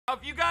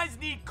If you guys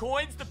need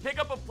coins to pick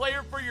up a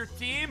player for your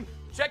team,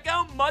 check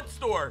out Mud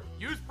Store.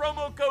 Use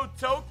promo code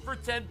Toke for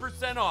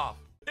 10% off.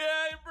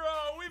 Hey,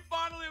 bro, we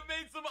finally have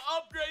made some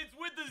upgrades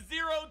with the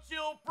Zero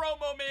Chill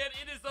promo, man.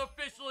 It is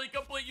officially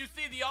complete. You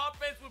see the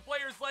offense with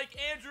players like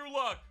Andrew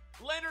Luck,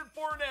 Leonard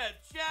Fournette,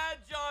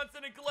 Chad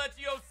Johnson, and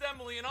Kelechi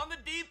Osemele. And on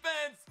the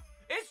defense,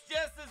 it's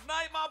just as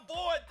nice, my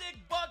boy, Dick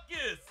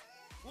Butkus,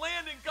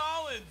 Landon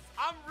Collins.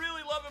 I'm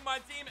really loving my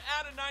team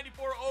at a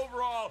 94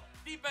 overall.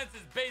 Defense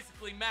is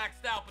basically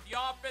maxed out, but the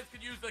offense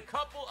could use a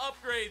couple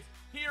upgrades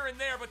here and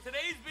there. But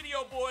today's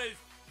video, boys,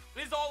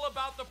 is all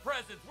about the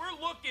presents. We're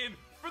looking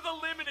for the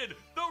limited,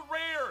 the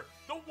rare,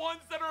 the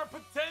ones that are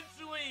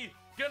potentially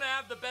gonna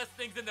have the best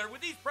things in there.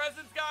 With these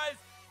presents, guys,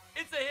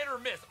 it's a hit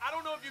or miss. I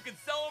don't know if you can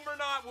sell them or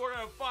not. We're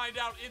gonna find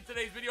out in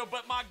today's video,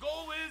 but my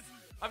goal is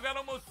I've got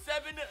almost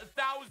 7,000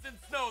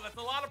 snow. That's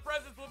a lot of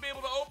presents we'll be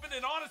able to open,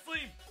 and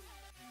honestly,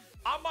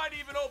 I might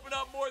even open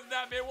up more than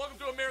that, man.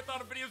 Welcome to a marathon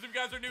of videos. If you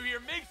guys are new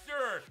here, make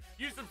sure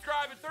you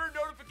subscribe and turn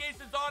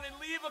notifications on and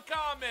leave a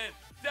comment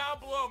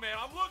down below, man.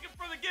 I'm looking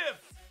for the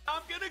gifts.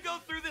 I'm gonna go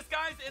through this,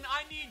 guys, and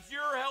I need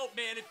your help,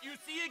 man. If you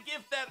see a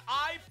gift that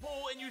I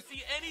pull and you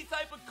see any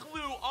type of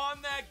clue on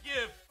that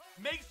gift,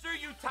 make sure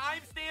you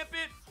timestamp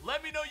it,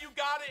 let me know you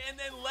got it, and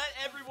then let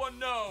everyone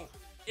know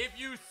if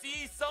you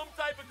see some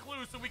type of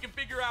clue so we can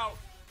figure out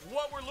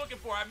what we're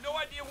looking for. I have no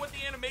idea what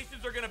the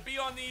animations are gonna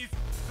be on these.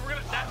 So we're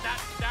gonna,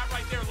 that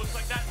right there looks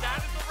like that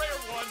is a rare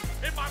one.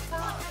 And my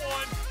first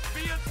one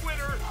via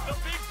Twitter, the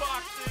big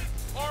boxes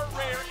are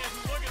rare, and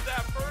look at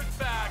that first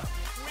bag.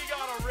 We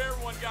got a rare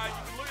one, guys.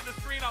 You can look at the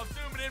screen, I'll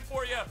zoom it in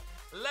for you.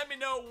 Let me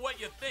know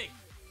what you think.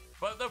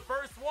 But the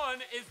first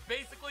one is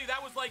basically,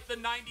 that was like the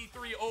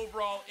 93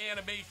 overall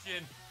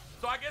animation.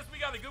 So I guess we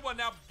got a good one.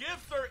 Now,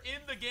 gifts are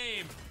in the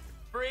game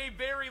for a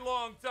very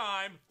long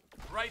time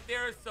right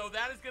there. So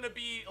that is going to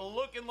be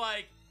looking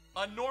like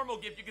a normal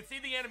gift. You can see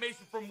the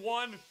animation from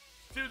one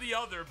to the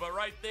other. But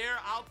right there,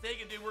 I'll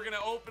take it, dude. We're going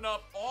to open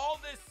up all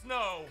this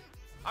snow.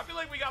 I feel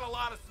like we got a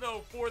lot of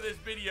snow for this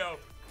video.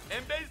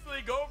 And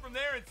basically go from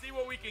there and see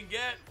what we can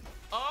get.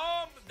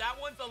 That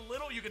one's a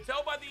little, you can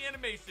tell by the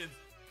animations,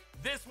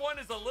 this one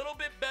is a little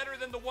bit better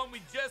than the one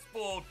we just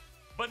pulled,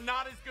 but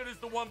not as good as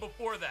the one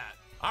before that.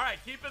 All right,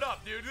 keep it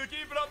up, dude.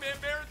 Keep it up, man.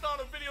 Marathon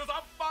of videos.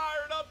 I'm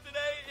fired up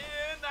today,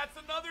 and that's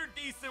another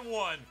decent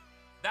one.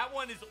 That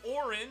one is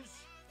orange,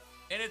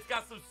 and it's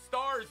got some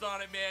stars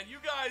on it, man. You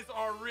guys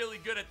are really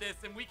good at this,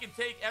 and we can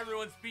take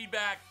everyone's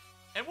feedback,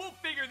 and we'll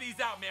figure these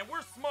out, man.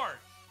 We're smart.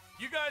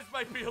 You guys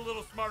might be a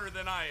little smarter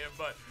than I am,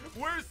 but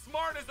we're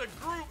smart as a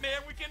group,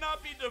 man. We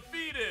cannot be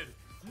defeated.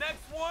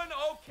 Next one,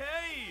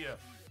 okay.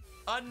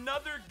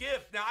 Another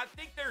gift. Now, I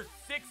think there's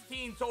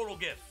 16 total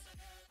gifts.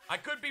 I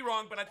could be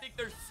wrong, but I think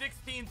there's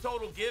 16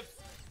 total gifts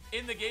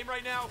in the game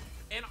right now.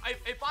 And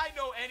if I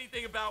know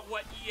anything about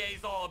what EA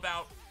is all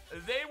about,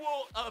 they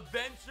will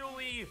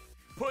eventually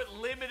put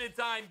limited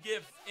time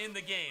gifts in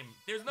the game.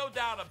 There's no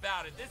doubt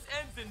about it. This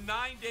ends in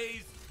 9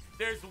 days.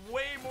 There's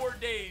way more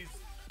days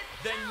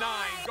than 9.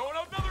 Going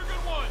up, another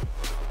good one.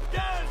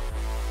 Yes!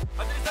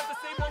 Is that the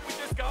same one we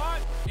just got?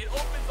 It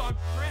opens on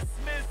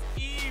Christmas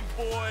Eve,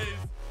 boys.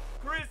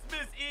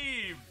 Christmas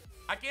Eve.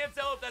 I can't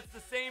tell if that's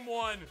the same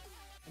one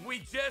we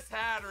just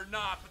had or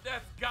not, but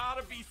that's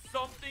gotta be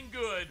something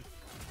good.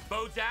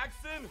 Bo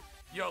Jackson?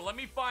 Yo, let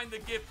me find the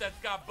gift that's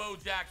got Bo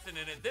Jackson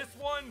in it. This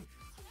one,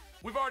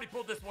 we've already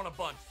pulled this one a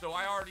bunch, so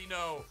I already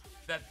know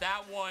that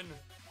that one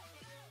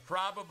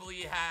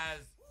probably has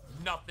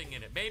nothing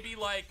in it. Maybe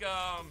like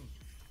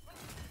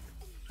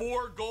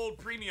 4 gold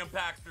premium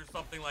packs or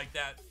something like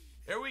that.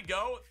 There we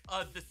go.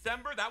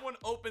 December, that one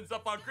opens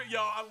up on... Yo,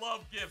 I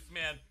love gifts,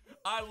 man.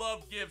 I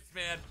love gifts,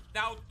 man.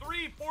 Now,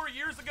 3-4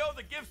 years ago,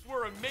 the gifts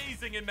were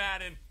amazing in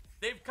Madden.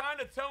 They've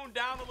kind of toned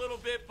down a little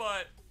bit,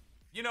 but,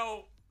 you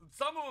know,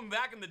 some of them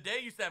back in the day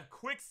used to have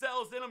quick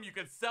sells in them. You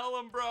could sell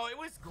them, bro. It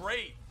was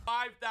great.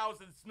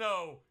 5,000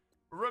 snow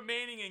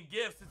remaining in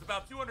gifts. It's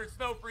about 200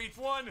 snow for each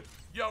one.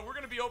 Yo, we're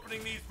going to be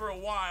opening these for a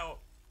while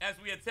as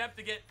we attempt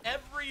to get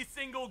every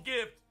single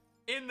gift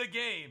in the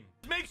game.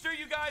 Make sure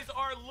you guys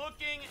are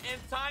looking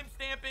and time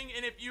stamping,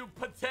 and if you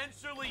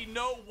potentially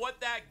know what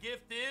that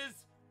gift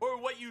is or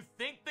what you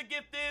think the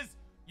gift is,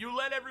 you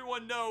let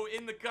everyone know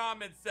in the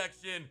comments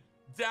section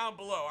down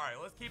below. All right,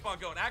 let's keep on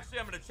going. Actually,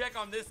 I'm gonna check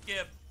on this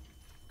gift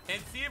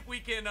and see if we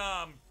can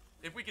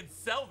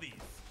sell these.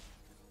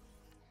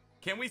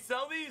 Can we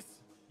sell these?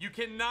 You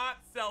cannot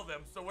sell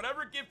them. So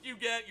whatever gift you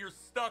get, you're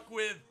stuck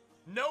with.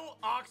 No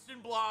auction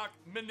block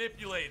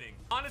manipulating.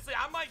 Honestly,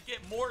 I might get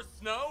more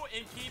snow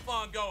and keep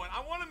on going.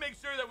 I want to make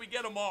sure that we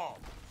get them all,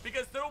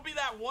 because there will be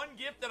that one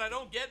gift that I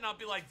don't get and I'll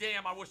be like,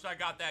 damn, I wish I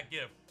got that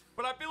gift.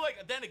 But I feel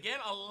like, then again,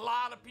 a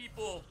lot of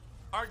people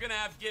are gonna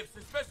have gifts,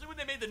 especially when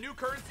they made the new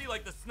currency,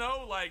 like the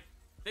snow. Like,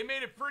 they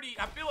made it pretty,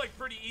 I feel like,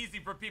 pretty easy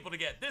for people to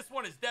get. This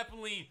one is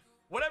definitely,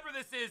 whatever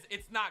this is,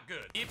 it's not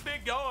good. Keep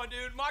it going,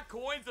 dude. My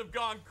coins have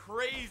gone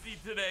crazy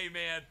today,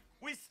 man.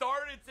 We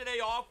started today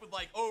off with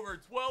like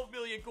over 12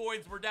 million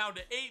coins. We're down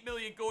to 8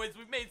 million coins.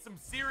 We've made some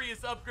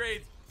serious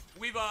upgrades.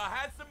 We've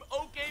had some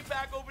okay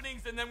pack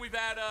openings, and then we've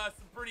had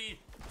some pretty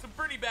some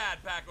pretty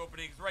bad pack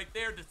openings right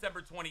there.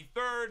 December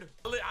 23rd.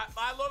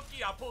 I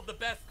low-key, I pulled the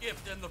best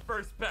gift in the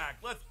first pack.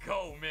 Let's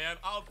go, man.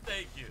 I'll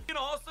take you. You can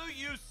also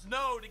use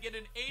Snow to get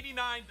an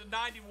 89 to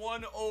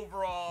 91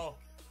 overall.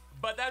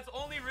 But that's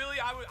only really,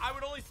 I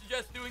would only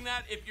suggest doing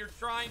that if you're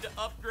trying to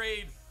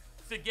upgrade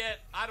to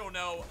get, I don't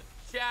know,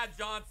 Chad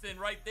Johnson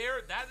right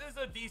there. That is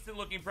a decent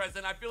looking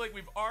present. I feel like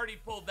we've already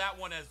pulled that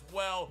one as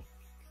well.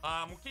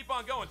 We'll keep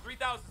on going.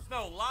 3,000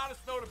 snow, a lot of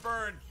snow to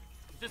burn.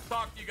 Just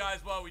talk to you guys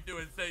while we do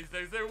it. Say,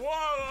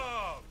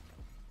 whoa!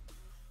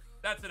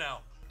 That's an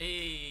L.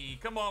 Hey,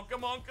 come on,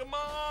 come on, come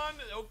on.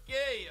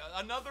 Okay,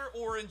 another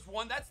orange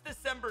one. That's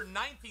December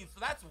 19th, so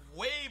that's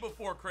way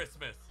before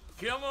Christmas.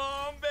 Come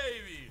on,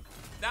 baby.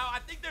 Now, I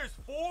think there's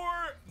 4,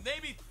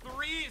 maybe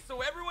 3.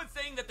 So everyone's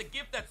saying that the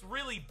gift that's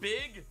really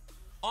big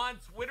on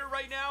Twitter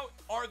right now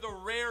are the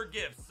rare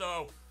gifts.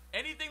 So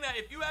anything that,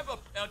 if you have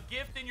a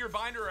gift in your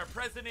binder or a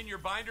present in your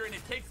binder and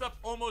it takes up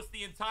almost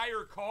the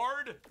entire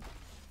card,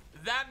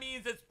 that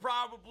means it's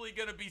probably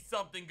going to be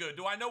something good.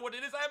 Do I know what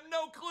it is? I have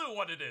no clue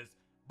what it is,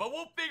 but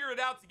we'll figure it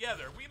out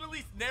together. We can at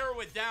least narrow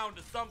it down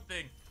to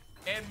something,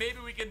 and maybe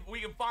we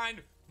can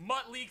find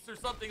Mutt Leaks or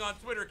something on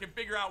Twitter can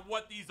figure out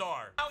what these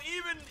are. Now,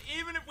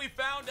 even if we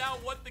found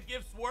out what the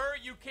gifts were,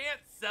 you can't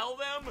sell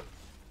them.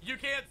 You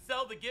can't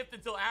sell the gift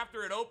until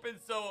after it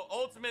opens, so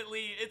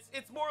ultimately,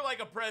 it's more like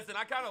a present.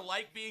 I kind of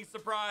like being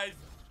surprised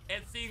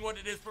and seeing what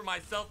it is for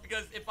myself,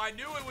 because if I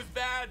knew it was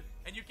bad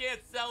and you can't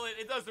sell it,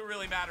 it doesn't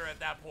really matter at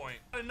that point.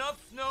 Enough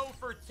snow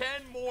for 10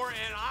 more,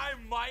 and I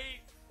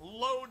might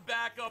load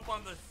back up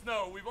on the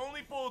snow. We've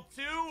only pulled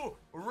 2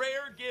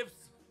 rare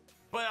gifts,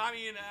 but I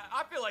mean,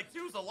 I feel like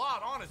 2's a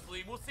lot,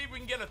 honestly. We'll see if we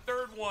can get a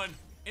third one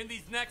in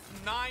these next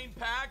 9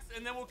 packs,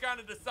 and then we'll kind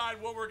of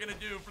decide what we're gonna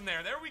do from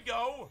there. There we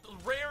go. The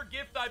rare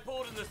gift I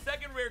pulled and the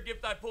second rare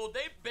gift I pulled,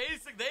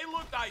 they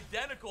looked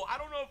identical. I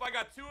don't know if I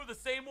got 2 of the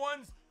same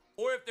ones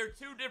or if they're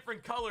 2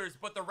 different colors,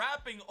 but the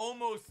wrapping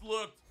almost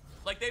looked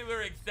like they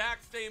were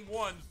exact same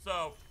ones.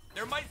 So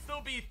there might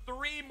still be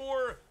 3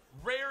 more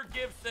rare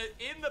gifts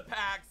in the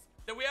packs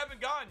that we haven't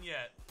gotten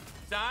yet.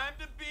 Time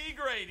to be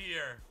great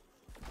here.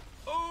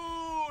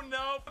 Oh,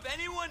 no. If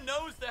anyone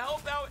knows to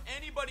help out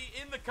anybody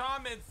in the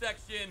comment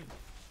section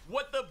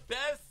what the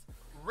best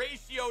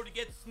ratio to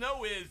get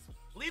snow is,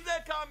 leave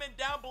that comment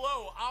down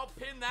below. I'll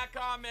pin that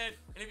comment.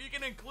 And if you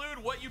can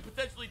include what you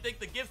potentially think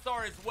the gifts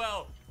are as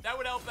well, that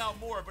would help out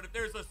more. But if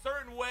there's a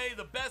certain way,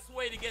 the best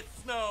way to get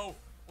snow,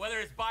 whether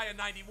it's buy a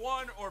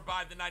 91 or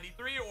buy the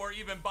 93 or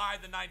even buy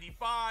the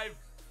 95,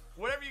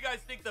 whatever you guys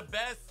think the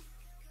best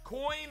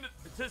coin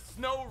to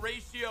snow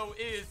ratio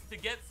is to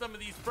get some of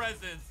these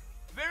presents,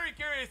 very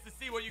curious to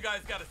see what you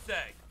guys got to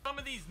say. Some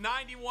of these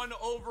 91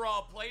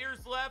 overall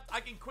players left. I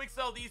can quick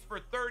sell these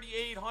for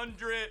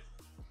 3,800.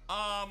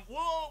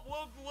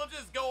 We'll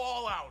just go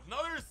all out.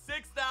 Another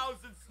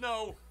 6,000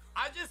 snow.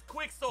 I just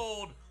quick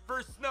sold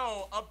for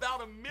snow about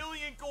 1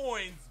 million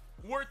coins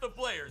worth of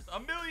players.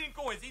 1 million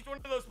coins. Each one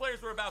of those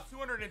players were about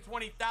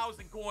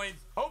 220,000 coins.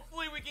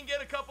 Hopefully we can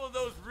get a couple of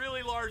those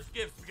really large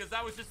gifts, because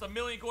that was just 1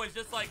 million coins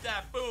just like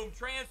that. Boom,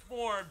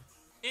 transformed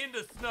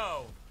into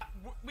snow.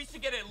 We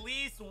should get at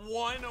least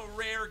 1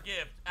 rare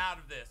gift out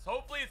of this.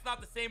 Hopefully it's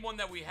not the same one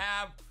that we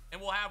have,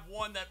 and we'll have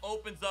one that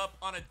opens up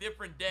on a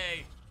different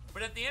day.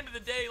 But at the end of the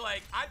day,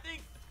 like, I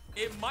think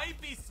it might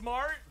be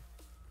smart.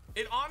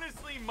 It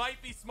honestly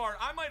might be smart.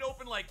 I might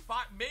open like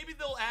 5. Maybe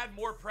they'll add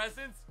more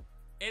presents,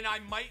 and I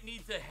might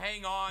need to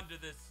hang on to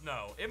this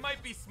snow. It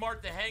might be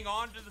smart to hang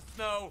on to the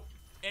snow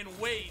and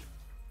wait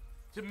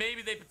to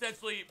maybe they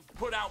potentially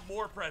put out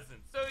more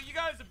presents. So you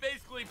guys have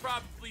basically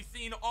probably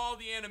seen all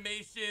the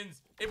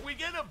animations. If we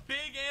get a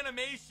big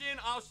animation,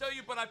 I'll show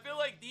you, but I feel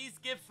like these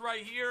gifts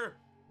right here,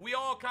 we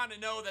all kind of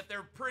know that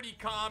they're pretty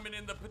common,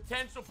 and the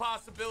potential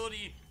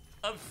possibility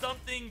of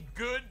something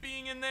good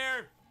being in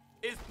there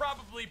is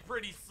probably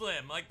pretty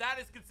slim. Like, that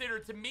is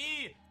considered, to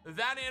me,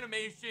 that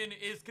animation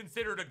is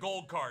considered a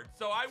gold card.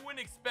 So I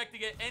wouldn't expect to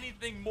get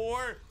anything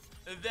more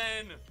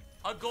than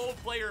a gold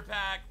player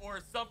pack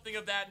or something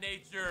of that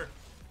nature.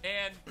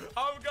 And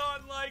I've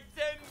gotten like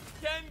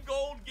 10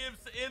 gold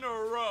gifts in a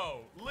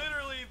row.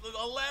 Literally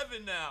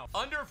 11 now.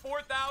 Under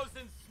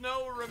 4,000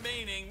 snow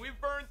remaining. We've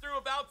burned through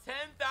about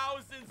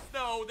 10,000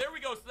 snow. There we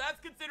go. So that's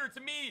considered,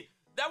 to me,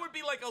 that would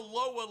be like a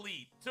low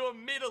elite to a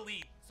mid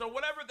elite. So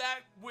whatever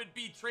that would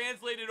be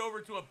translated over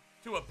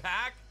to a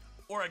pack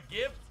or a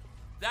gift,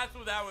 that's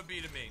what that would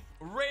be to me.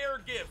 Rare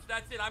gifts,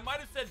 that's it. I might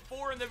have said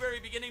 4 in the very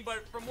beginning,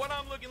 but from what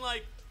I'm looking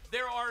like,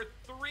 there are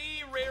 3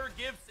 rare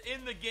gifts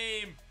in the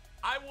game.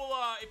 I will,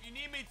 if you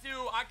need me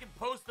to, I can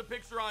post the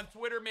picture on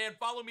Twitter, man.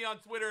 Follow me on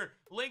Twitter.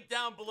 Link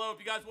down below if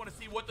you guys want to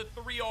see what the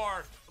 3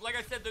 are. Like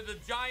I said, they're the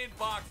giant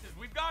boxes.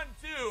 We've gotten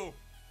 2,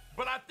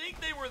 but I think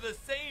they were the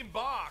same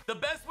box. The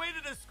best way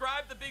to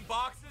describe the big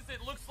boxes,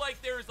 it looks like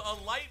there's a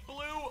light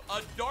blue,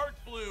 a dark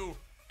blue,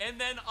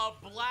 and then a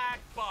black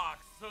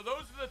box. So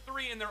those are the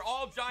 3, and they're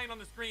all giant on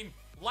the screen.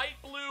 Light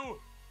blue,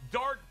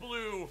 dark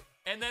blue,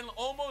 and then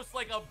almost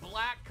like a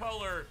black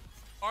color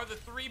are the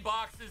 3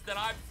 boxes that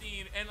I've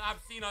seen, and I've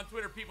seen on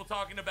Twitter people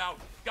talking about,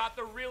 got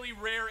the really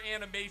rare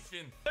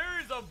animation. There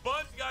is a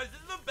bunch, guys.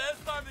 This is the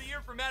best time of the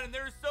year for Madden.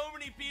 There are so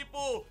many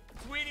people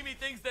tweeting me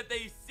things that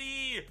they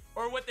see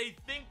or what they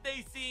think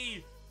they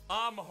see.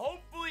 I'm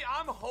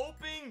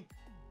hoping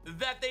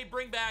that they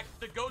bring back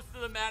the Ghost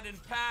of the Madden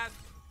past,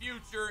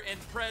 future, and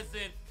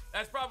present.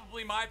 That's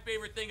probably my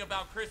favorite thing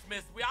about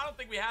Christmas. I don't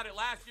think we had it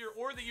last year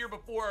or the year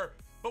before,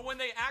 but when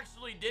they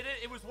actually did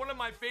it, it was one of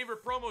my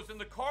favorite promos,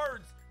 and the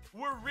cards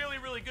were really,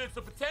 really good.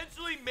 So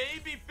potentially,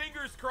 maybe,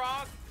 fingers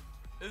crossed,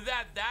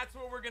 that's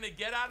what we're gonna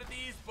get out of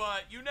these,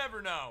 but you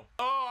never know.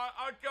 Oh,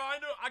 I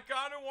kind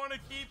of want to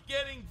keep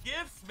getting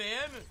gifts,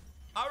 man.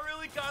 I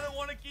really kind of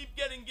want to keep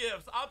getting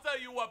gifts. I'll tell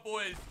you what,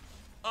 boys.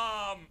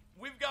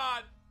 We've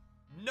got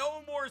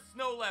no more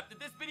snow left. If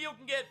this video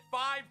can get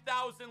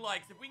 5,000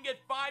 likes, if we can get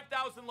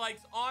 5,000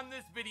 likes on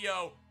this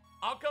video,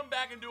 I'll come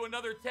back and do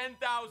another 10,000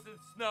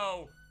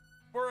 snow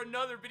for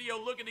another video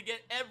looking to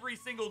get every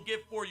single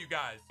gift for you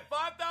guys.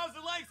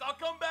 5,000 likes, I'll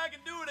come back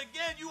and do it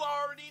again. You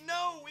already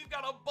know we've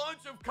got a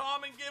bunch of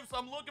common gifts.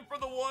 I'm looking for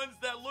the ones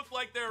that look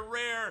like they're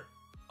rare.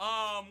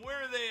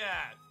 Where are they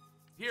at?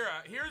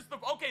 Here's the,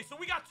 okay, so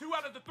we got 2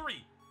 out of the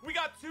 3. We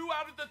got 2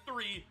 out of the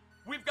 3.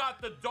 We've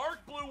got the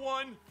dark blue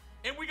one,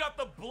 and we got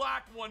the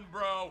black one,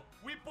 bro.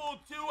 We pulled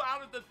 2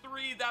 out of the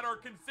 3 that are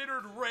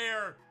considered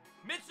rare.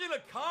 Mission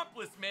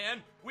accomplished,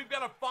 man. We've got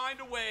to find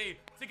a way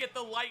to get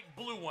the light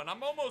blue one.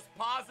 I'm almost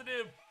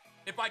positive,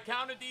 if I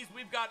counted these,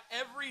 we've got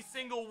every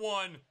single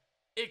one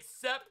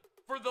except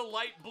for the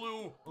light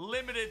blue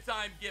limited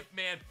time gift,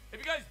 man. If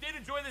you guys did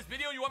enjoy this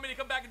video, you want me to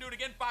come back and do it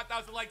again,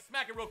 5,000 likes,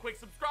 smack it real quick.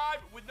 Subscribe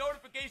with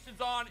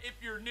notifications on if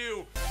you're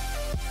new.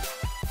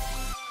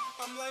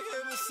 I'm like,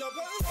 hey, what's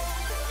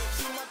up?